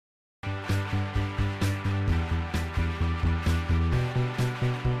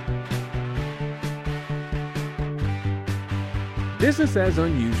Business as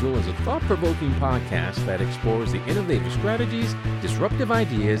Unusual is a thought-provoking podcast that explores the innovative strategies, disruptive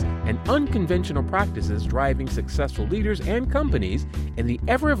ideas, and unconventional practices driving successful leaders and companies in the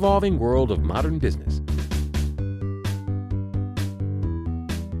ever-evolving world of modern business.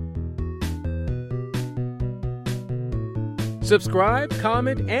 Subscribe,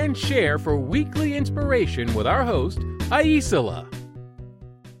 comment, and share for weekly inspiration with our host, Aisala.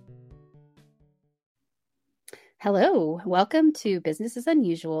 Hello, welcome to Business as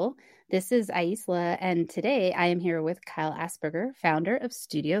Unusual. This is Aisla, and today I am here with Kyle Asperger, founder of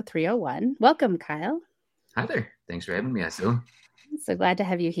Studio 301. Welcome, Kyle. Hi there. Thanks for having me, Aisla. So glad to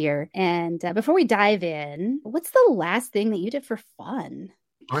have you here. And before we dive in, what's the last thing that you did for fun?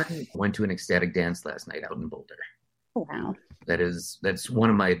 I went to an ecstatic dance last night out in Boulder. Oh, wow. That's one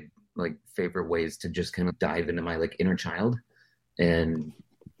of my favorite ways to just kind of dive into my inner child and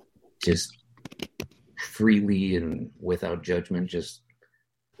just freely and without judgment, just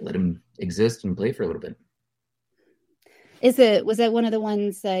let him exist and play for a little bit. Was that one of the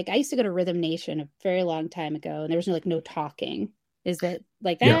ones I used to go to Rhythm Nation a very long time ago, and there was no talking. Is it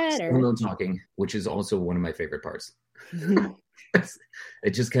like that? Yeah, or no talking, which is also one of my favorite parts.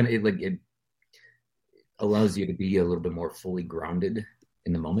 It just kind of it allows you to be a little bit more fully grounded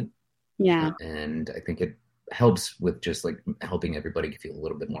in the moment. Yeah. And I think it helps with just helping everybody feel a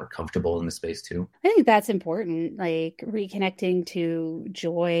little bit more comfortable in the space too. I think that's important, reconnecting to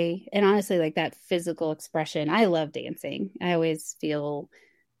joy and honestly that physical expression. I love dancing. I always feel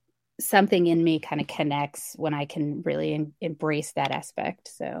something in me kind of connects when I can really embrace that aspect.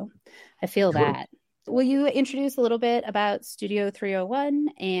 So I feel that. Will you introduce a little bit about Studio 301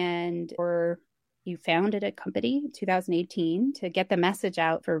 or you founded a company in 2018 to get the message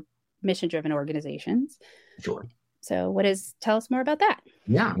out for mission-driven organizations. Sure. So tell us more about that.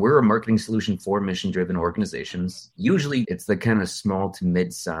 Yeah, we're a marketing solution for mission-driven organizations. Usually it's the kind of small to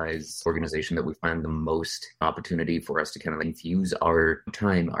mid-size organization that we find the most opportunity for us to kind of infuse our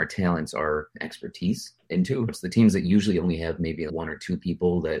time, our talents, our expertise into. It's the teams that usually only have maybe one or two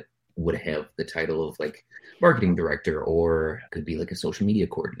people that would have the title of marketing director, or could be a social media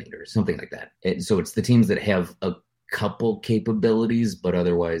coordinator, something like that. And so it's the teams that have a couple capabilities, but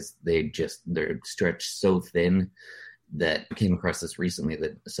otherwise they're stretched so thin that I came across this recently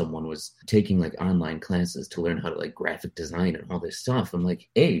that someone was taking online classes to learn how to graphic design and all this stuff. I'm like,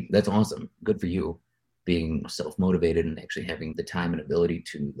 hey, that's awesome. Good for you being self-motivated and actually having the time and ability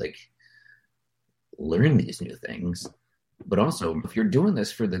to learn these new things. But also, if you're doing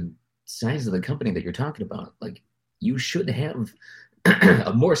this for the size of the company that you're talking about, you should have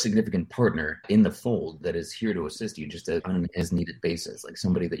a more significant partner in the fold that is here to assist you just on an as needed basis,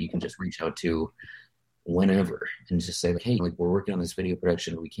 somebody that you can just reach out to whenever and just say, hey, we're working on this video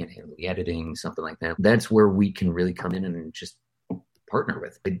production, we can't handle the editing, something like that. That's where we can really come in and just partner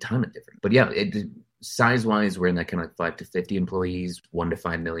with a ton of different. But yeah, size-wise, we're in that kind of 5 to 50 employees, 1 to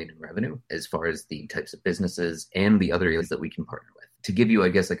 5 million in revenue, as far as the types of businesses and the other areas that we can partner with. To give you, I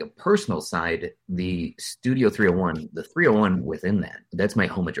guess, a personal side, the Studio 301, the 301 within that's my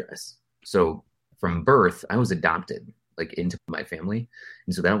home address. So from birth, I was adopted into my family.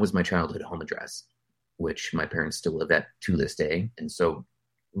 And so that was my childhood home address, which my parents still live at to this day. And so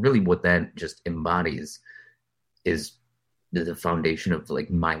really what that just embodies is the foundation of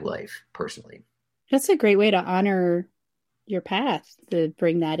my life personally. That's a great way to honor your path, to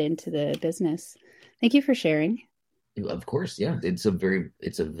bring that into the business. Thank you for sharing. Of course, yeah. It's a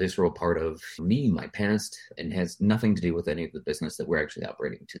visceral part of me, my past, and has nothing to do with any of the business that we're actually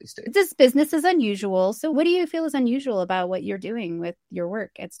operating to these days. This business is unusual. So what do you feel is unusual about what you're doing with your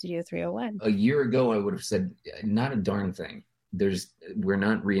work at Studio 301? A year ago, I would have said not a darn thing. We're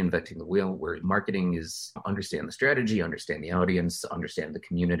not reinventing the wheel. Marketing is understand the strategy, understand the audience, understand the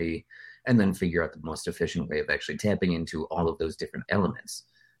community, and then figure out the most efficient way of actually tapping into all of those different elements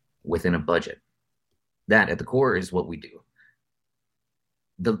within a budget. That at the core is what we do.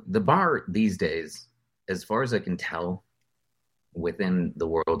 The bar these days, as far as I can tell, within the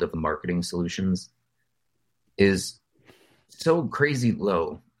world of marketing solutions, is so crazy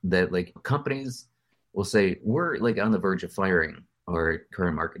low that companies will say we're on the verge of firing our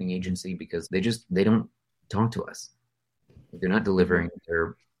current marketing agency because they don't talk to us. They're not delivering.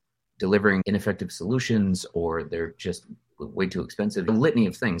 They're delivering ineffective solutions, or they're just way too expensive. A litany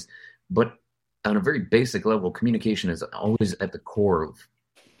of things, but on a very basic level, communication is always at the core of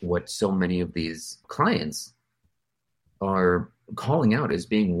what so many of these clients are calling out as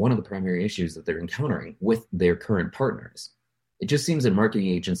being one of the primary issues that they're encountering with their current partners. It just seems that marketing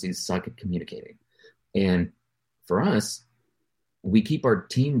agencies suck at communicating. And for us, we keep our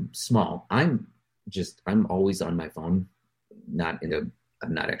team small. I'm always on my phone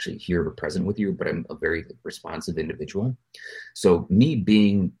I'm not actually here or present with you, but I'm a very responsive individual. So me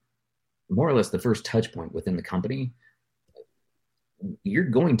being more or less the first touch point within the company, you're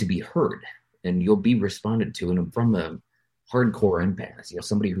going to be heard and you'll be responded to. And from a hardcore empath,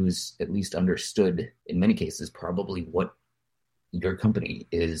 somebody who's at least understood in many cases probably what your company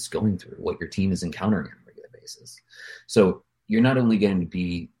is going through, what your team is encountering on a regular basis. So you're not only going to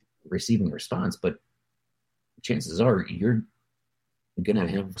be receiving a response, but chances are you're going to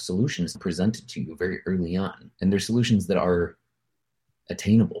have solutions presented to you very early on. And they're solutions that are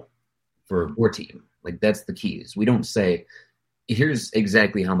attainable for your team. Like, that's the key. Is we don't say, here's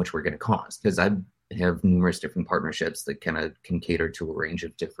exactly how much we're going to cost, because I have numerous different partnerships that kind of can cater to a range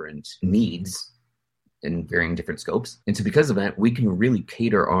of different needs in varying different scopes. And so because of that, we can really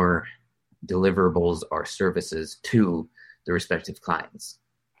cater our deliverables, our services to the respective clients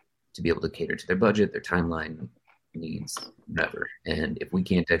to be able to cater to their budget, their timeline, needs, whatever. And if we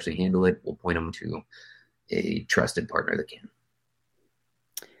can't actually handle it, we'll point them to a trusted partner that can.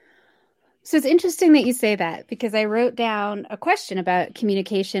 So it's interesting that you say that, because I wrote down a question about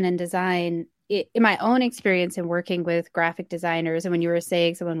communication and design in my own experience in working with graphic designers. And when you were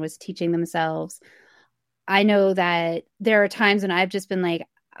saying someone was teaching themselves, I know that there are times when I've just been like,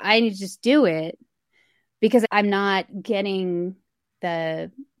 I need to just do it because I'm not getting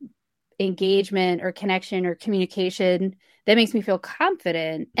the engagement or connection or communication that makes me feel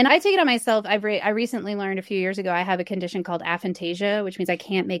confident. And I take it on myself. I recently learned a few years ago, I have a condition called aphantasia, which means I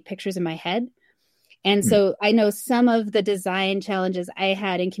can't make pictures in my head. And so I know some of the design challenges I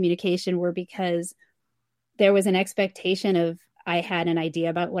had in communication were because there was an expectation of I had an idea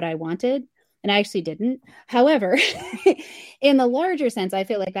about what I wanted, and I actually didn't. However, in the larger sense, I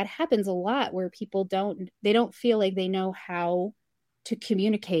feel like that happens a lot where people don't feel like they know how to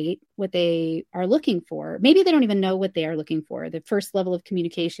communicate what they are looking for. Maybe they don't even know what they are looking for. The first level of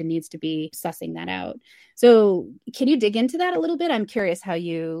communication needs to be sussing that out. So can you dig into that a little bit? I'm curious how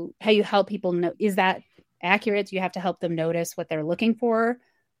you help people know. Is that accurate? Do you have to help them notice what they're looking for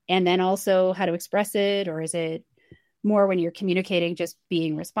and then also how to express it? Or is it more when you're communicating, just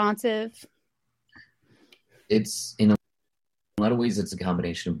being responsive? It's in a lot of ways, it's a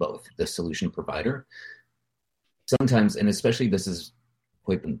combination of both. The solution provider, sometimes, and especially this is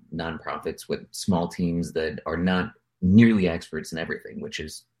quite nonprofits with small teams that are not nearly experts in everything,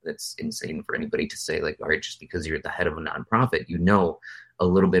 that's insane for anybody to say, like, all right, just because you're at the head of a nonprofit, you know a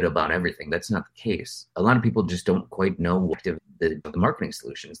little bit about everything. That's not the case. A lot of people just don't quite know what the marketing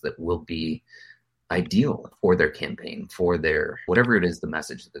solutions that will be ideal for their campaign, for their whatever it is, the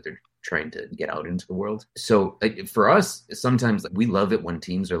message that they're trying to get out into the world. So for us, sometimes we love it when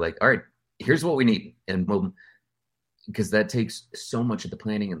teams are like, all right, here's what we need. And because that takes so much of the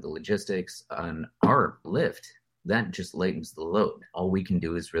planning and the logistics on our lift, that just lightens the load. All we can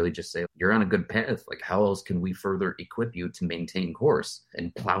do is really just say, you're on a good path. Like, how else can we further equip you to maintain course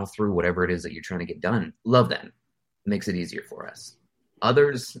and plow through whatever it is that you're trying to get done? Love that. Makes it easier for us.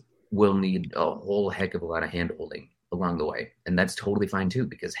 Others will need a whole heck of a lot of hand-holding along the way. And that's totally fine too,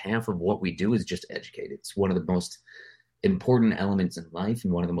 because half of what we do is just educate. It's one of the most important elements in life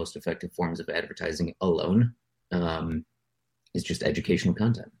and one of the most effective forms of advertising alone. Is just educational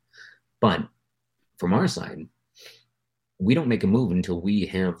content. But from our side, we don't make a move until we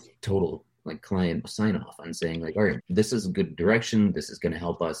have total client sign off on saying all right, this is a good direction. This is going to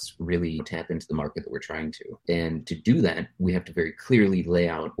help us really tap into the market that we're trying to. And to do that, we have to very clearly lay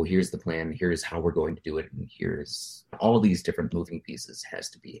out, well, here's the plan. Here's how we're going to do it. And here's all these different moving pieces has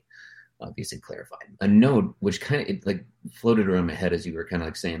to be obviously clarified. A note which kind of floated around my head as you were kind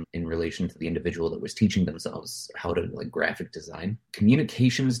of saying in relation to the individual that was teaching themselves how to graphic design.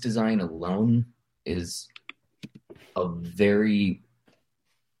 Communications design alone is a very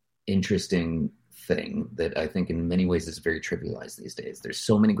interesting thing that I think in many ways is very trivialized these days. There's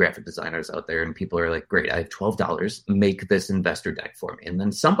so many graphic designers out there and people are like, great, I have $12, make this investor deck for me. And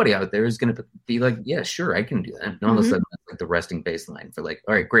then somebody out there is going to be like, yeah, sure, I can do that. And all of a sudden that's the resting baseline for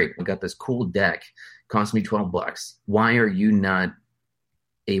all right, great, we got this cool deck, cost me $12. Why are you not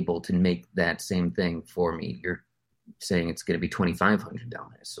able to make that same thing for me? You're saying it's going to be $2,500.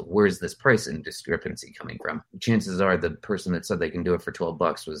 So where's this price discrepancy coming from? Chances are the person that said they can do it for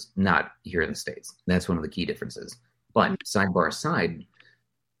 $12 was not here in the States. That's one of the key differences. But sidebar aside,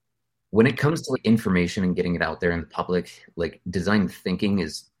 when it comes to information and getting it out there in the public, design thinking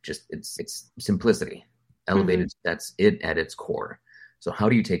is just, it's simplicity. Elevated, that's it at its core. So how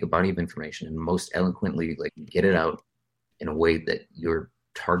do you take a body of information and most eloquently get it out in a way that your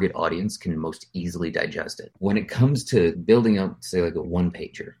target audience can most easily digest it? When it comes to building up, say, a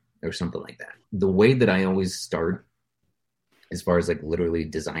one-pager or something like that, the way that I always start as far as like literally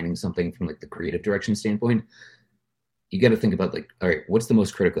designing something from like the creative direction standpoint, you got to think about like, all right, what's the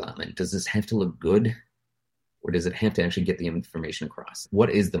most critical element? Does this have to look good, or does it have to actually get the information across? What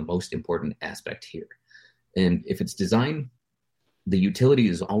is the most important aspect here? And if it's design, the utility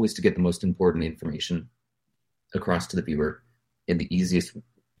is always to get the most important information across to the viewer in the easiest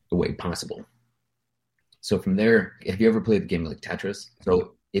way possible. So from there, have you ever played the game like Tetris?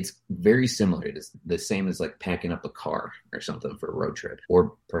 So it's very similar. It is the same as like packing up a car or something for a road trip,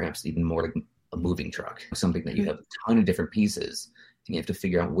 or perhaps even more like a moving truck, something that you have a ton of different pieces. And you have to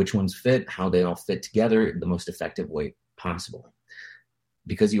figure out which ones fit, how they all fit together the most effective way possible.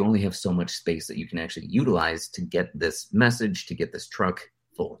 Because you only have so much space that you can actually utilize to get this message, to get this truck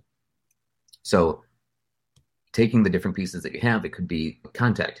full. So taking the different pieces that you have, it could be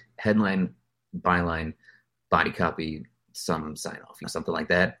contact, headline, byline, body copy, some sign off, something like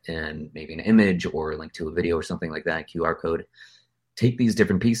that, and maybe an image or a link to a video or something like that, QR code. Take these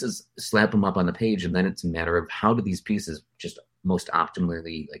different pieces, slap them up on the page, and then it's a matter of how do these pieces just most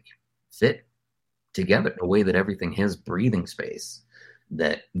optimally like fit together in a way that everything has breathing space,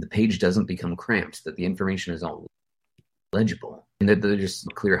 that the page doesn't become cramped, that the information is all legible, and that there's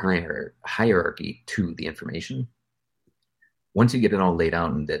a clear hierarchy to the information. Once you get it all laid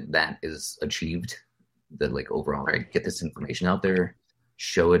out and that is achieved, that like overall, all right, get this information out there,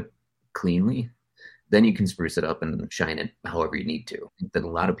 show it cleanly, then you can spruce it up and shine it however you need to. I think that a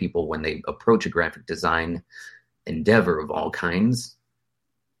lot of people, when they approach a graphic design endeavor of all kinds,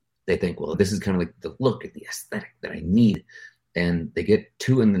 they think, well, this is kind of like the look and the aesthetic that I need. And they get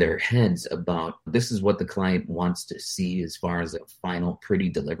too in their heads about this is what the client wants to see as far as a final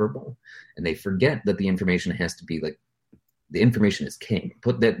pretty deliverable. And they forget that the information has to be like, the information is king.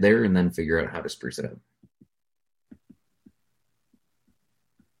 Put that there and then figure out how to spruce it up.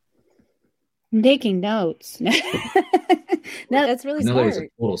 I'm taking notes. No, that's really smart. There's a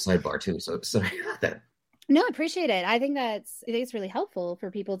total sidebar too, so sorry about that. No, I appreciate it. I think it's really helpful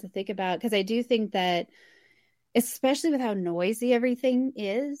for people to think about, because I do think that, especially with how noisy everything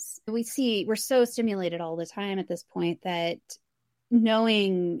is, we're so stimulated all the time at this point that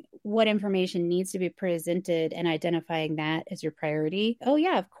knowing what information needs to be presented and identifying that as your priority. Oh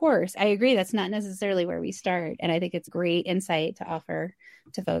yeah, of course. I agree. That's not necessarily where we start. And I think it's great insight to offer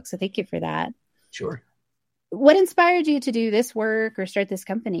to folks. So thank you for that. Sure. What inspired you to do this work or start this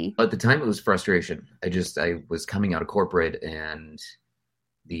company? At the time, it was frustration. I was coming out of corporate, and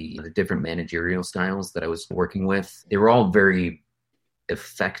the different managerial styles that I was working with, they were all very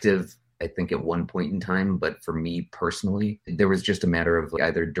effective, I think, at one point in time. But for me personally, there was just a matter of like,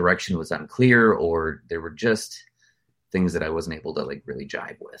 either direction was unclear, or there were just things that I wasn't able to like really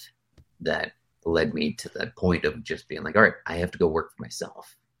jive with, that led me to that point of just being like, all right, I have to go work for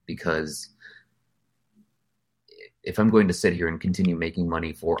myself. Because if I'm going to sit here and continue making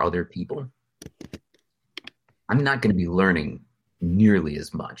money for other people, I'm not going to be learning nearly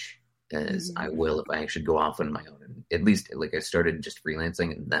as much as I will if I actually go off on my own. And at least like I started just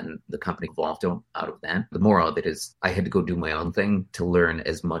freelancing, and then the company evolved out of that. The moral of it is I had to go do my own thing to learn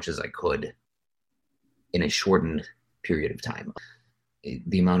as much as I could in a shortened period of time.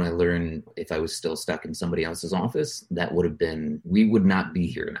 The amount I learned if I was still stuck in somebody else's office, we would not be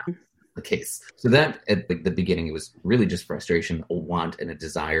here now. The case. So that at the beginning, it was really just frustration, a want, and a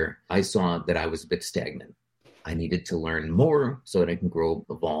desire. I saw that I was a bit stagnant. I needed to learn more so that I can grow,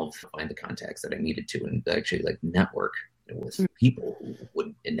 evolve, find the contacts that I needed to, and actually like network with people who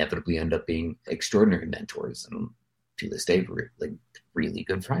would inevitably end up being extraordinary mentors, and to this day, we're like really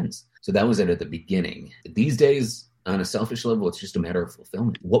good friends. So that was it at the beginning. These days, on a selfish level, it's just a matter of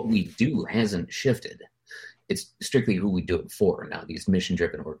fulfillment. What we do hasn't shifted. It's strictly who we do it for now, these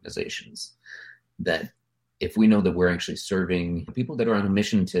mission-driven organizations, that if we know that we're actually serving people that are on a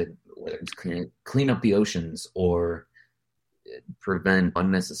mission to, whether it's clean up the oceans or prevent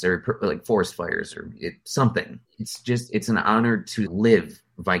unnecessary like forest fires or something, it's an honor to live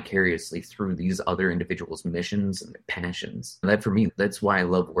vicariously through these other individuals' missions and their passions. And that, for me, that's why I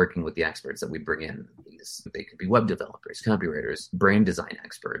love working with the experts that we bring in. They could be web developers, copywriters, brand design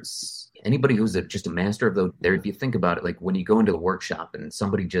experts, anybody who's just a master of those. If you think about it, like when you go into a workshop and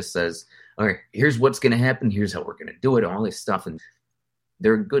somebody just says, all right, here's what's going to happen, here's how we're going to do it, all this stuff, and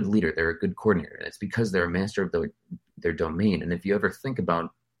they're a good leader, they're a good coordinator, and it's because they're a master of their domain. And if you ever think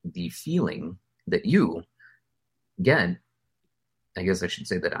about the feeling that you get, I guess I should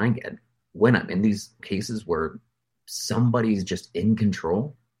say that I get, when I'm in these cases where somebody's just in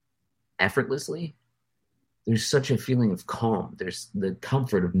control effortlessly, there's such a feeling of calm. There's the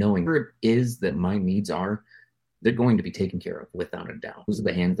comfort of knowing where it is that my needs are, they're going to be taken care of without a doubt. Those are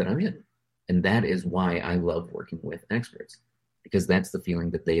the hands that I'm in. And that is why I love working with experts. because that's the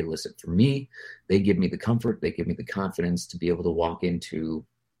feeling that they elicit from me. They give me the comfort, they give me the confidence to be able to walk into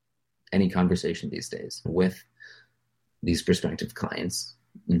any conversation these days with these prospective clients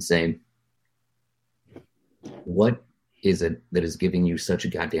and say, what is it that is giving you such a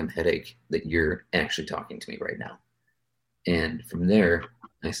goddamn headache that you're actually talking to me right now? And from there,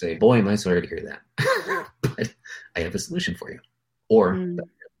 I say, boy, am I sorry to hear that. But I have a solution for you. Or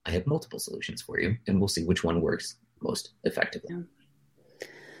I have multiple solutions for you, and we'll see which one works most effectively.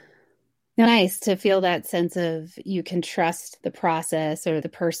 Nice to feel that sense of you can trust the process or the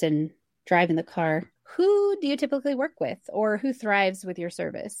person driving the car. Who do you typically work with, or who thrives with your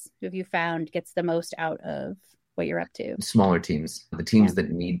service? Who have you found gets the most out of what you're up to? Smaller teams, the teams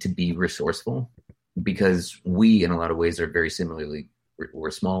that need to be resourceful, because we, in a lot of ways, are very similarly,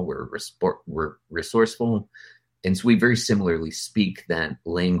 we're small, we're resourceful. And so we very similarly speak that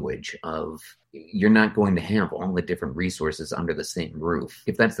language of, you're not going to have all the different resources under the same roof.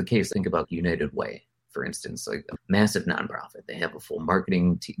 If that's the case, think about United Way, for instance, like a massive nonprofit. They have a full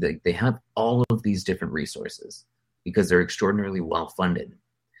marketing team. They have all of these different resources because they're extraordinarily well funded.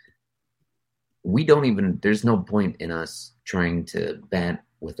 There's no point in us trying to bat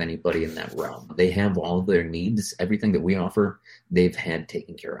with anybody in that realm. They have all of their needs. Everything that we offer, they've had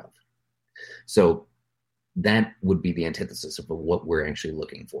taken care of. So that would be the antithesis of what we're actually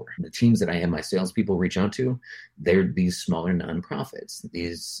looking for. The teams that I have my salespeople reach out to, they're these smaller nonprofits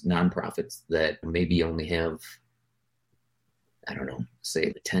that maybe only have, I don't know,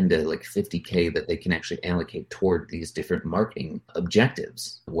 say 10 to like 50K that they can actually allocate toward these different marketing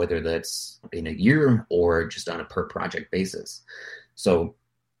objectives, whether that's in a year or just on a per project basis. So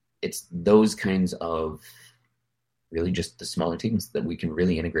it's those kinds of really just the smaller teams that we can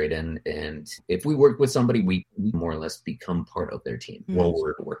really integrate in. And if we work with somebody, we more or less become part of their team while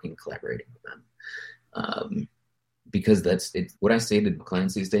we're working, collaborating with them. Because that's it. What I say to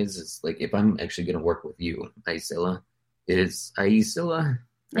clients these days is like, if I'm actually going to work with you, Aisila. Okay.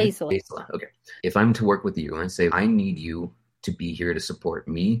 If I'm to work with you, I say, I need you to be here to support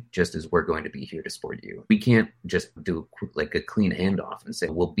me just as we're going to be here to support you. We can't just do like a clean handoff and say,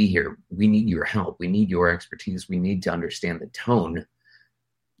 we'll be here. We need your help. We need your expertise. We need to understand the tone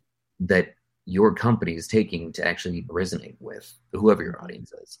that your company is taking to actually resonate with whoever your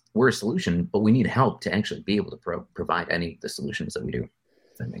audience is. We're a solution, but we need help to actually be able to provide any of the solutions that we do.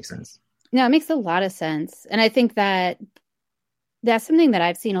 If that makes sense. No, it makes a lot of sense. And I think that that's something that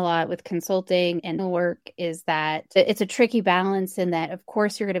I've seen a lot with consulting and work, is that it's a tricky balance in that, of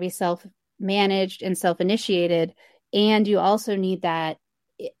course, you're going to be self-managed and self-initiated, and you also need that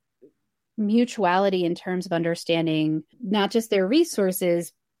mutuality in terms of understanding not just their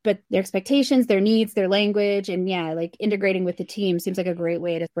resources, but their expectations, their needs, their language. And like integrating with the team seems like a great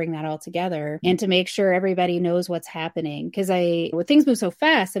way to bring that all together and to make sure everybody knows what's happening. Because when things move so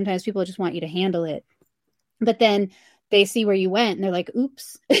fast, sometimes people just want you to handle it. But then they see where you went and they're like,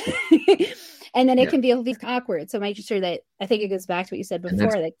 oops. And then it can be a little awkward. So making sure that, I think it goes back to what you said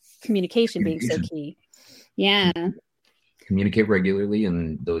before, like communication being so key. Yeah. Communicate regularly,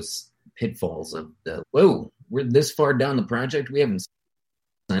 and those pitfalls of whoa, we're this far down the project. We haven't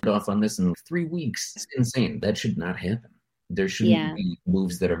signed off on this in 3 weeks. It's insane. That should not happen. There shouldn't be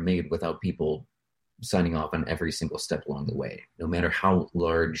moves that are made without people signing off on every single step along the way, no matter how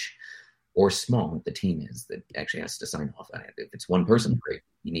large or small the team is that actually has to sign off on it. If it's one person, great.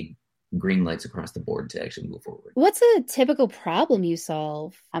 You need green lights across the board to actually move forward. What's a typical problem you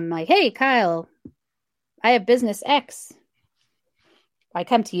solve? I'm like, hey, Kyle, I have business X. I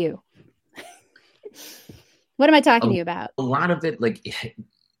come to you. What am I talking to you about? A lot of it, like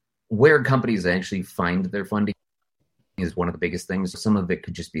where companies actually find their funding is one of the biggest things. Some of it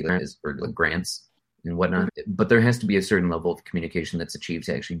could just be or like grants and whatnot, but there has to be a certain level of communication that's achieved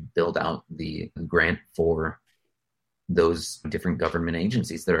to actually build out the grant for those different government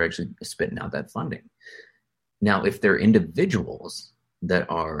agencies that are actually spitting out that funding. Now, if they're individuals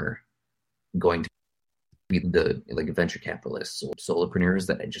that are going to be the venture capitalists or solopreneurs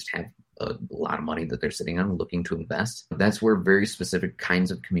that just have a lot of money that they're sitting on looking to invest, that's where very specific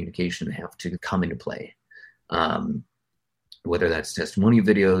kinds of communication have to come into play. Whether that's testimonial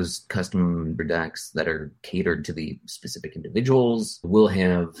videos, custom decks that are catered to the specific individuals.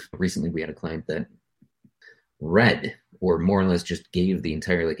 Recently we had a client that read, or more or less just gave the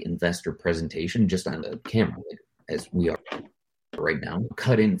entire investor presentation just on the camera, as we are right now,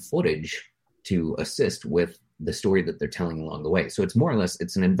 cut in footage to assist with the story that they're telling along the way. So it's more or less,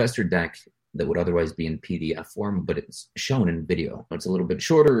 it's an investor deck that would otherwise be in PDF form, but it's shown in video. It's a little bit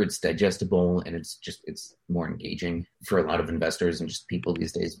shorter, it's digestible, and it's more engaging for a lot of investors and just people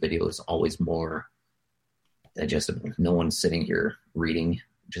these days. Video is always more digestible. No one's sitting here reading,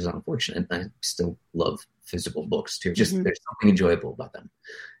 which is unfortunate. I still love physical books too. Just there's something enjoyable about them.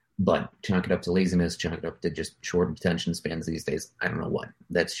 But chalk it up to laziness, chalk it up to just short attention spans these days. I don't know what.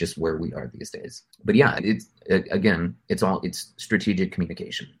 That's just where we are these days. But yeah, it's strategic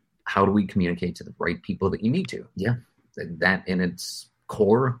communication. How do we communicate to the right people that you need to? Yeah, that in its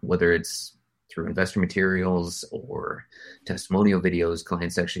core, whether it's through investor materials or testimonial videos,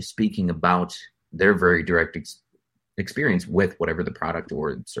 clients actually speaking about their very direct experience with whatever the product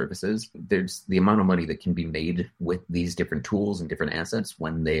or service is. There's the amount of money that can be made with these different tools and different assets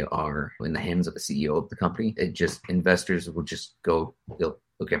when they are in the hands of the CEO of the company. Investors will just go,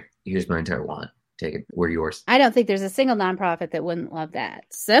 okay, here's my entire wallet. Take it. We're yours. I don't think there's a single nonprofit that wouldn't love that.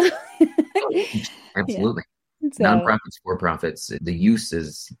 So absolutely. Yeah. So, nonprofits, for-profits, the use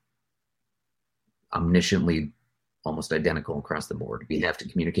is omnisciently almost identical across the board. We have to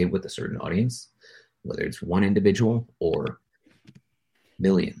communicate with a certain audience, whether it's one individual or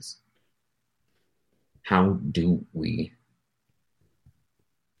millions. How do we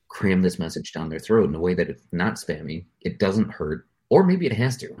cram this message down their throat in a way that it's not spammy, it doesn't hurt, or maybe it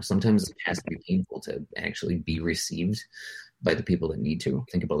has to. Sometimes it has to be painful to actually be received by the people that need to.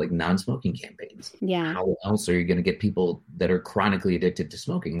 Think about like non-smoking campaigns. Yeah. How else are you going to get people that are chronically addicted to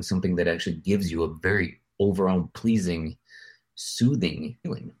smoking something that actually gives you a very overall pleasing, soothing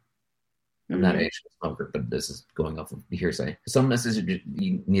feeling? I'm not an actual smoker, but this is going off of hearsay. Some messages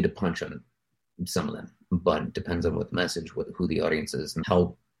you need to punch on some of them, but it depends on what the message, who the audience is, and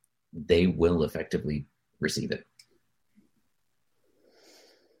how they will effectively receive it.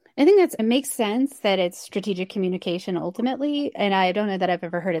 I think it makes sense that it's strategic communication ultimately, and I don't know that I've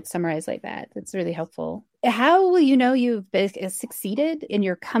ever heard it summarized like that. It's really helpful. How will you know you've succeeded in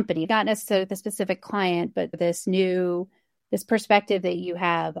your company? Not necessarily the specific client, but this perspective that you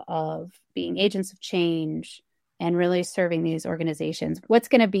have of being agents of change and really serving these organizations. What's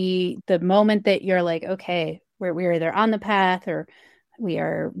going to be the moment that you're like, okay, we're either on the path or we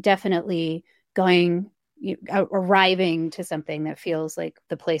are definitely arriving to something that feels like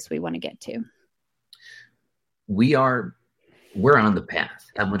the place we want to get to? We're on the path.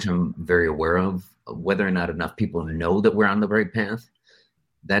 That much I'm very aware of. Whether or not enough people know that we're on the right path,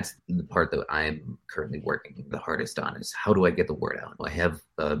 that's the part that I'm currently working the hardest on, is how do I get the word out? I have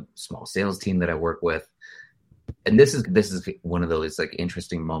a small sales team that I work with. And this is one of those like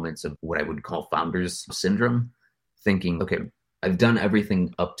interesting moments of what I would call founders syndrome, thinking, okay, I've done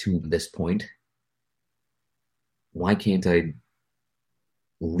everything up to this point. Why can't I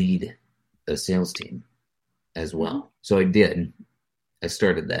lead a sales team as well? So I did. I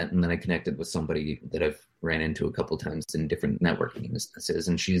started that, and then I connected with somebody that I've ran into a couple of times in different networking instances.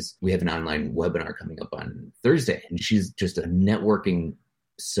 And we have an online webinar coming up on Thursday, and she's just a networking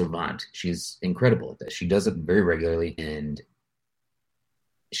savant. She's incredible at this. She does it very regularly, and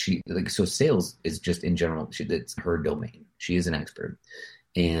so sales is just in general, it's her domain. She is an expert.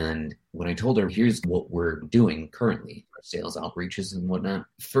 And when I told her, here's what we're doing currently, our sales outreaches and whatnot,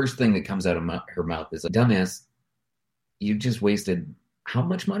 first thing that comes out of her mouth is, dumbass, you just wasted how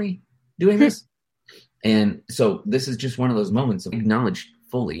much money doing this? And so this is just one of those moments of acknowledge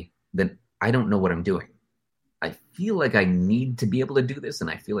fully that I don't know what I'm doing. I feel like I need to be able to do this, and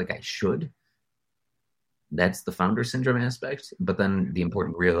I feel like I should. That's the founder syndrome aspect. But then the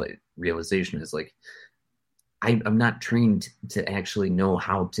important realization is like, I'm not trained to actually know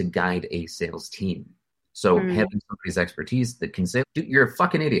how to guide a sales team. So having somebody's expertise that can say, dude, you're a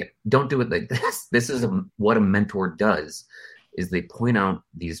fucking idiot. Don't do it like this. This is what a mentor does, is they point out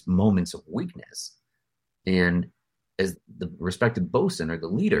these moments of weakness. And as the respected bosun or the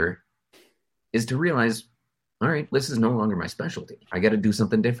leader is to realize, all right, this is no longer my specialty. I got to do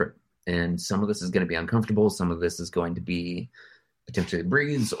something different. And some of this is going to be uncomfortable. Some of this is going to be potentially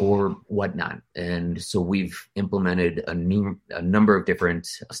breeze or whatnot. And so we've implemented a number of different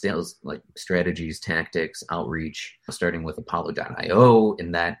sales like strategies, tactics, outreach, starting with Apollo.io,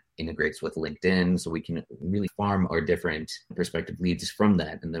 and that integrates with LinkedIn. So we can really farm our different prospective leads from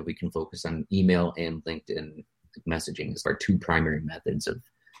that. And then we can focus on email and LinkedIn messaging as our two primary methods of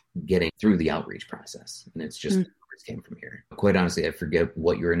getting through the outreach process. And it's just it came from here. Quite honestly, I forget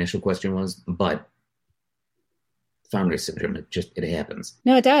what your initial question was, but founder syndrome, it happens.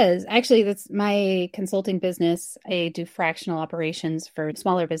 No, it does. Actually, that's my consulting business. I do fractional operations for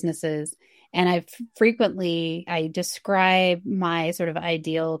smaller businesses. And I describe my sort of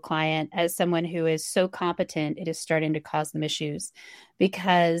ideal client as someone who is so competent, it is starting to cause them issues,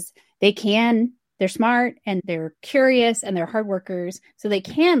 because they're smart and they're curious and they're hard workers. So they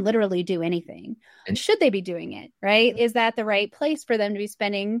can literally do anything. And should they be doing it, right? Is that the right place for them to be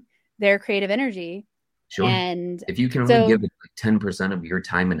spending their creative energy? Sure. And if you can only give it like 10% of your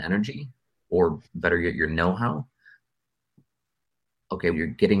time and energy, or better yet, your know-how, okay, you're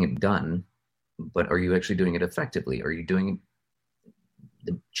getting it done, but are you actually doing it effectively? Are you doing it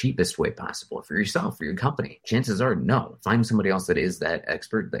the cheapest way possible for yourself, for your company? Chances are no. Find somebody else that is that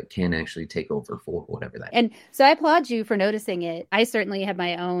expert that can actually take over for whatever that is. And so I applaud you for noticing it. I certainly have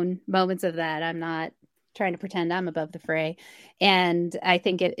my own moments of that. I'm not trying to pretend I'm above the fray. And I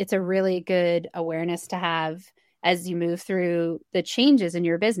think it's a really good awareness to have as you move through the changes in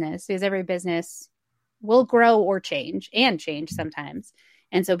your business, because every business will grow or change sometimes.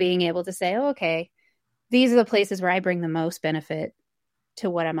 And so being able to say, oh, okay, these are the places where I bring the most benefit to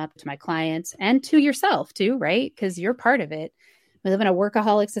what I'm up to my clients and to yourself too, right? Because you're part of it. We live in a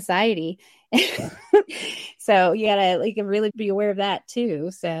workaholic society. So you gotta really be aware of that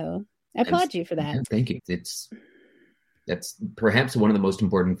too. So I applaud you for that. Yeah, thank you. That's perhaps one of the most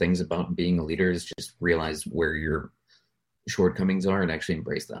important things about being a leader is just realize where your shortcomings are and actually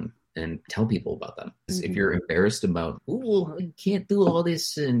embrace them and tell people about them. Mm-hmm. If you're embarrassed about, oh, I can't do all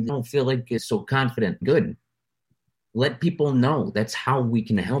this and don't feel like it's so confident, good. Let people know. That's how we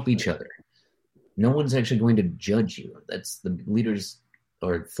can help each other. No one's actually going to judge you. That's the leaders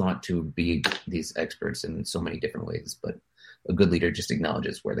are thought to be these experts in so many different ways, but a good leader just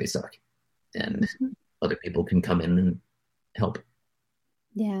acknowledges where they suck and other people can come in and help.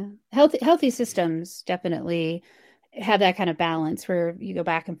 Yeah. Healthy systems definitely have that kind of balance where you go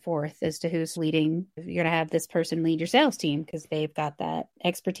back and forth as to who's leading. You're going to have this person lead your sales team because they've got that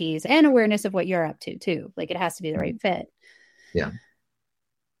expertise and awareness of what you're up to too. Like it has to be the right fit. Yeah.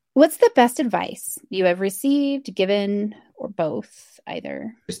 What's the best advice you have received, given, or both,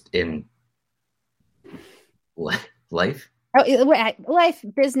 either? Just in life? Oh, life,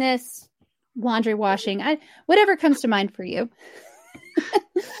 business, laundry washing, whatever comes to mind for you.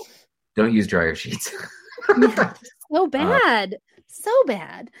 Don't use dryer sheets. So bad. So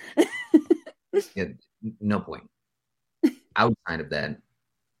bad. Yeah, no point. Outside of that,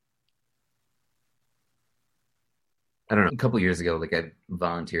 I don't know. A couple of years ago, I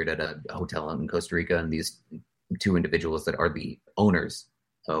volunteered at a hotel in Costa Rica, and these two individuals that are the owners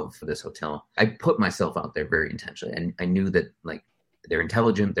of this hotel, I put myself out there very intentionally, and I knew that they're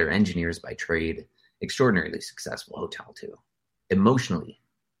intelligent, they're engineers by trade, extraordinarily successful hotel too. Emotionally,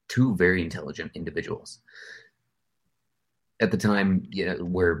 two very intelligent individuals. At the time,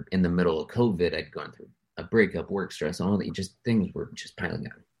 we're in the middle of COVID. I'd gone through a breakup, work stress, all the things were just piling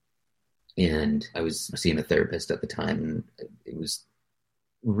on. And I was seeing a therapist at the time, and it was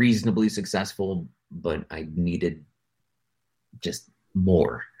reasonably successful, but I needed just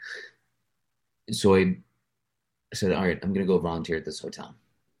more. So I said, all right, I'm going to go volunteer at this hotel,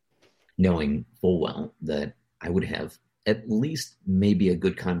 knowing full well that I would have at least maybe a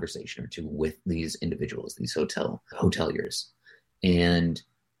good conversation or two with these individuals, these hoteliers. And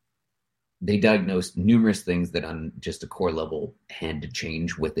they diagnosed numerous things that on just a core level had to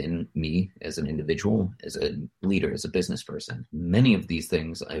change within me as an individual, as a leader, as a business person. Many of these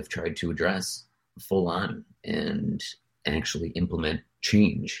things I've tried to address full on and actually implement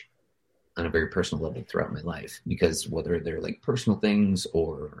change on a very personal level throughout my life, because whether they're personal things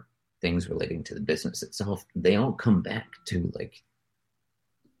or things relating to the business itself, they all come back to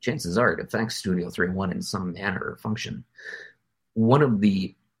chances are it affects Studio 301 in some manner or function. One of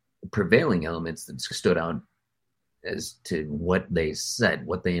the prevailing elements that stood out as to what they said,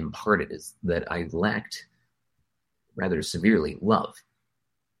 what they imparted, is that I lacked rather severely love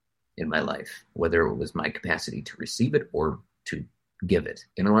in my life, whether it was my capacity to receive it or to give it.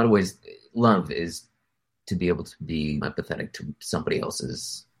 In a lot of ways, love is to be able to be empathetic to somebody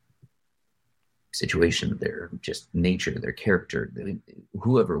else's situation, their just nature, their character,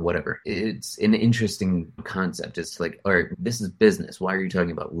 whoever, whatever. It's an interesting concept. It's all right, this is business. Why are you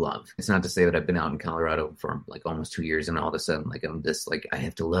talking about love? It's not to say that I've been out in Colorado for almost 2 years and all of a sudden I'm this I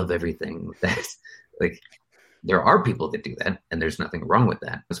have to love everything. That's there are people that do that, and there's nothing wrong with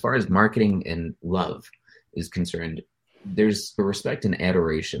that. As far as marketing and love is concerned, there's a respect and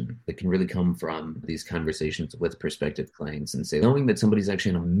adoration that can really come from these conversations with prospective clients, and knowing that somebody's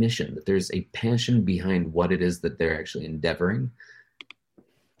actually on a mission, that there's a passion behind what it is that they're actually endeavoring.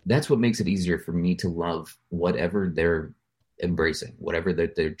 That's what makes it easier for me to love whatever they're embracing, whatever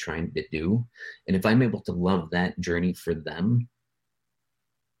that they're trying to do. And if I'm able to love that journey for them,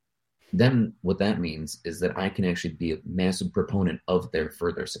 then what that means is that I can actually be a massive proponent of their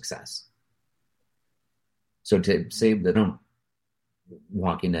further success. So to say that I don't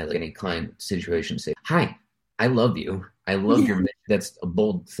walk into any client situation and say, hi, I love you. I love your mission. That's a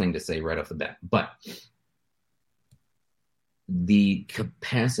bold thing to say right off the bat. But the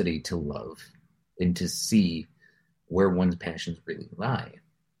capacity to love and to see where one's passions really lie.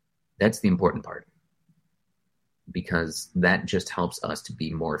 That's the important part, because that just helps us to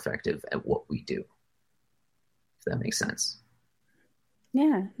be more effective at what we do, if that makes sense.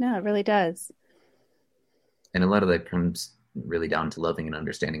 Yeah, no, it really does. And a lot of that comes really down to loving and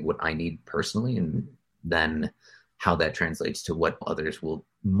understanding what I need personally, and then how that translates to what others will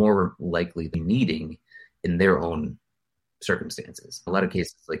more likely be needing in their own circumstances. A lot of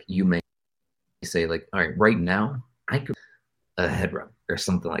cases, like, you may say, like, all right, right now I could a head rub or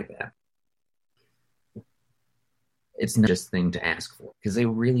something like that. It's not just a thing to ask for, because they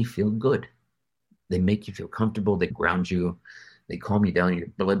really feel good. They make you feel comfortable. They ground you. They calm you down. Your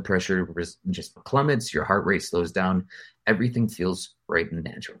blood pressure just plummets. Your heart rate slows down. Everything feels right and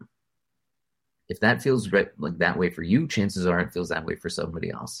natural. If that feels right, like that way for you, chances are it feels that way for somebody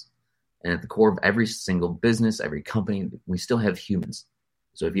else. And at the core of every single business, every company, we still have humans.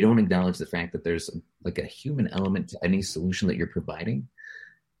 So if you don't acknowledge the fact that there's like a human element to any solution that you're providing,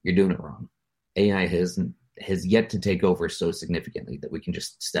 you're doing it wrong. AI has yet to take over so significantly that we can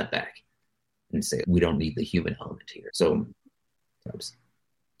just step back and say, we don't need the human element here. So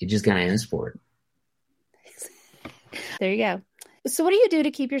you just got to ask for it. There you go. So what do you do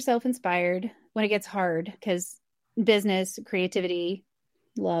to keep yourself inspired when it gets hard? Because business, creativity,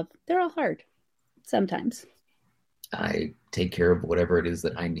 love, they're all hard sometimes. I take care of whatever it is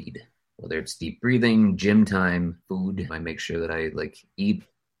that I need, whether it's deep breathing, gym time, food. I make sure that I eat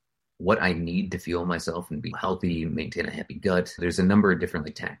what I need to fuel myself and be healthy, maintain a happy gut. There's a number of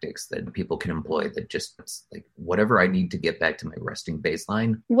different tactics that people can employ that just whatever I need to get back to my resting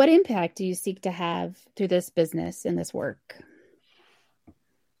baseline. What impact do you seek to have through this business and this work?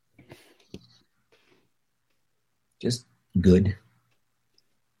 Just good.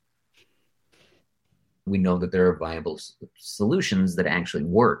 We know that there are viable solutions that actually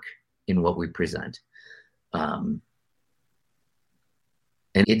work in what we present. And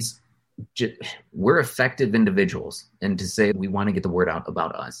it's just, we're effective individuals. And to say we want to get the word out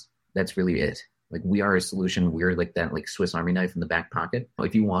about us, that's really it. We are a solution. We're like that Swiss Army knife in the back pocket.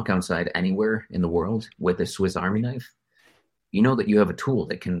 If you walk outside anywhere in the world with a Swiss Army knife, you know that you have a tool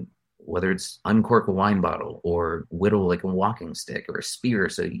that can, whether it's uncork a wine bottle or whittle a walking stick or a spear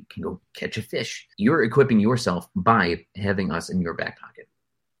so you can go catch a fish. You're equipping yourself by having us in your back pocket.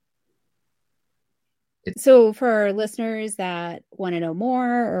 So for our listeners that want to know more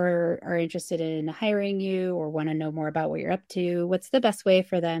or are interested in hiring you or want to know more about what you're up to, what's the best way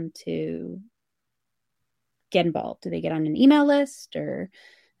for them to get involved? Do they get on an email list or?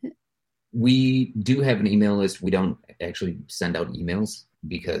 We do have an email list. We don't actually send out emails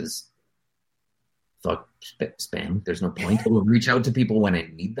because fuck spam. There's no point. We'll reach out to people when I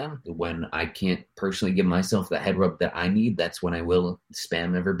need them. When I can't personally give myself the head rub that I need, that's when I will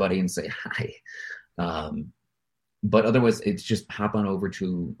spam everybody and say hi. But otherwise, it's just hop on over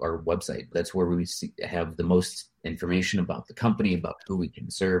to our website. That's where we have the most information about the company, about who we can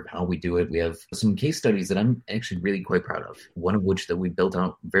serve, how we do it. We have some case studies that I'm actually really quite proud of, one of which that we built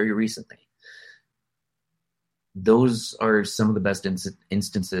out very recently. Those are some of the best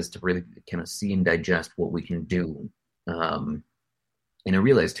instances to really kind of see and digest what we can do. And I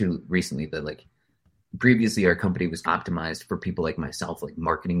realized too recently that previously our company was optimized for people like myself,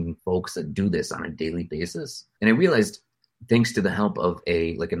 marketing folks that do this on a daily basis. And I realized, thanks to the help of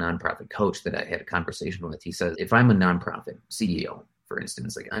a nonprofit coach that I had a conversation with, he says, if I'm a nonprofit CEO, for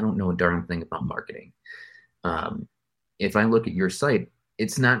instance, I don't know a darn thing about marketing. If I look at your site,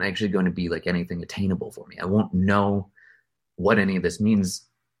 it's not actually going to be anything attainable for me. I won't know what any of this means,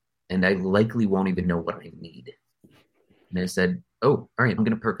 and I likely won't even know what I need. And I said, oh, all right, I'm going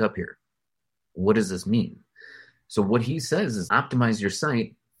to perk up here. What does this mean? So what he says is optimize your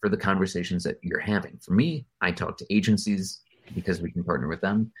site for the conversations that you're having. For me, I talk to agencies because we can partner with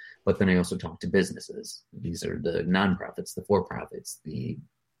them, but then I also talk to businesses. These are the nonprofits, the for-profits, the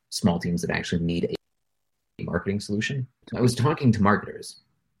small teams that actually need a marketing solution. I was talking to marketers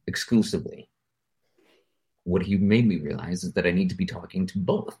exclusively. What he made me realize is that I need to be talking to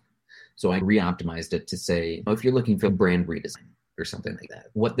both. So I re-optimized it to say, if you're looking for brand redesign or something like that,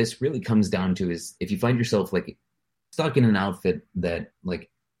 what this really comes down to is if you find yourself stuck in an outfit that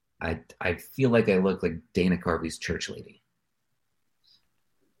I feel like I look like Dana Carvey's church lady.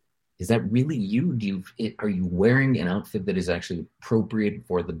 Is that really you? Are you wearing an outfit that is actually appropriate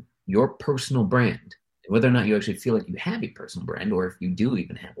for your personal brand? Whether or not you actually feel like you have a personal brand, or if you do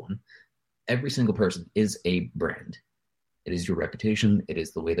even have one, every single person is a brand. It is your reputation. It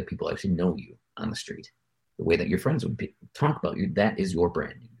is the way that people actually know you on the street. The way that your friends would talk about you, that is your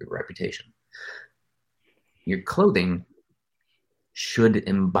brand, your reputation. Your clothing should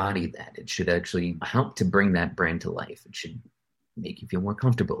embody that. It should actually help to bring that brand to life. It should make you feel more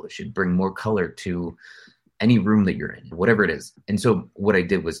comfortable. It should bring more color to any room that you're in, whatever it is. And so what I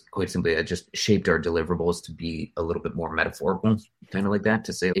did was quite simply, I just shaped our deliverables to be a little bit more metaphorical, kind of like that,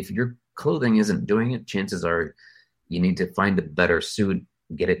 to say, if your clothing isn't doing it, chances are you need to find a better suit,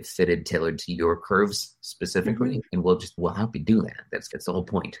 get it fitted, tailored to your curves specifically, and we'll help you do that. That's the whole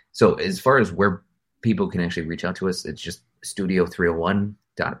point. So as far as where people can actually reach out to us, it's just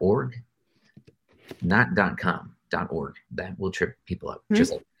studio301.org, not .com, .org. That will trip people up,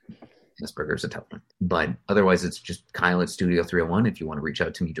 just like Asperger's a tough one. But otherwise, it's just Kyle at Studio 301. If you want to reach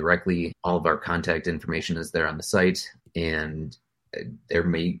out to me directly, all of our contact information is there on the site. And there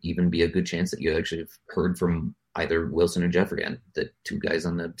may even be a good chance that you actually have heard from either Wilson or Jeff again, the two guys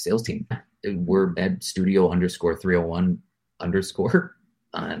on the sales team. We're at studio_301_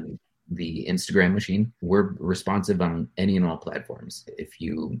 on the Instagram machine. We're responsive on any and all platforms. If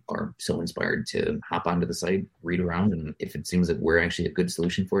you are so inspired to hop onto the site, read around, and if it seems that we're actually a good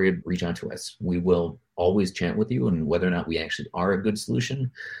solution for you, reach out to us. We will always chat with you, and whether or not we actually are a good solution,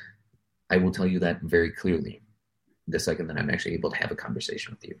 I will tell you that very clearly the second that I'm actually able to have a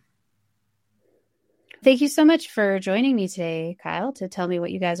conversation with you. Thank you so much for joining me today, Kyle, to tell me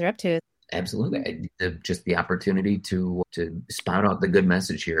what you guys are up to. Absolutely. Just the opportunity to spout out the good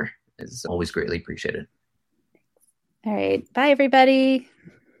message here is always greatly appreciated. All right. Bye, everybody.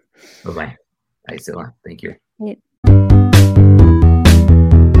 Bye-bye. Bye, Scylla. Thank you. Right.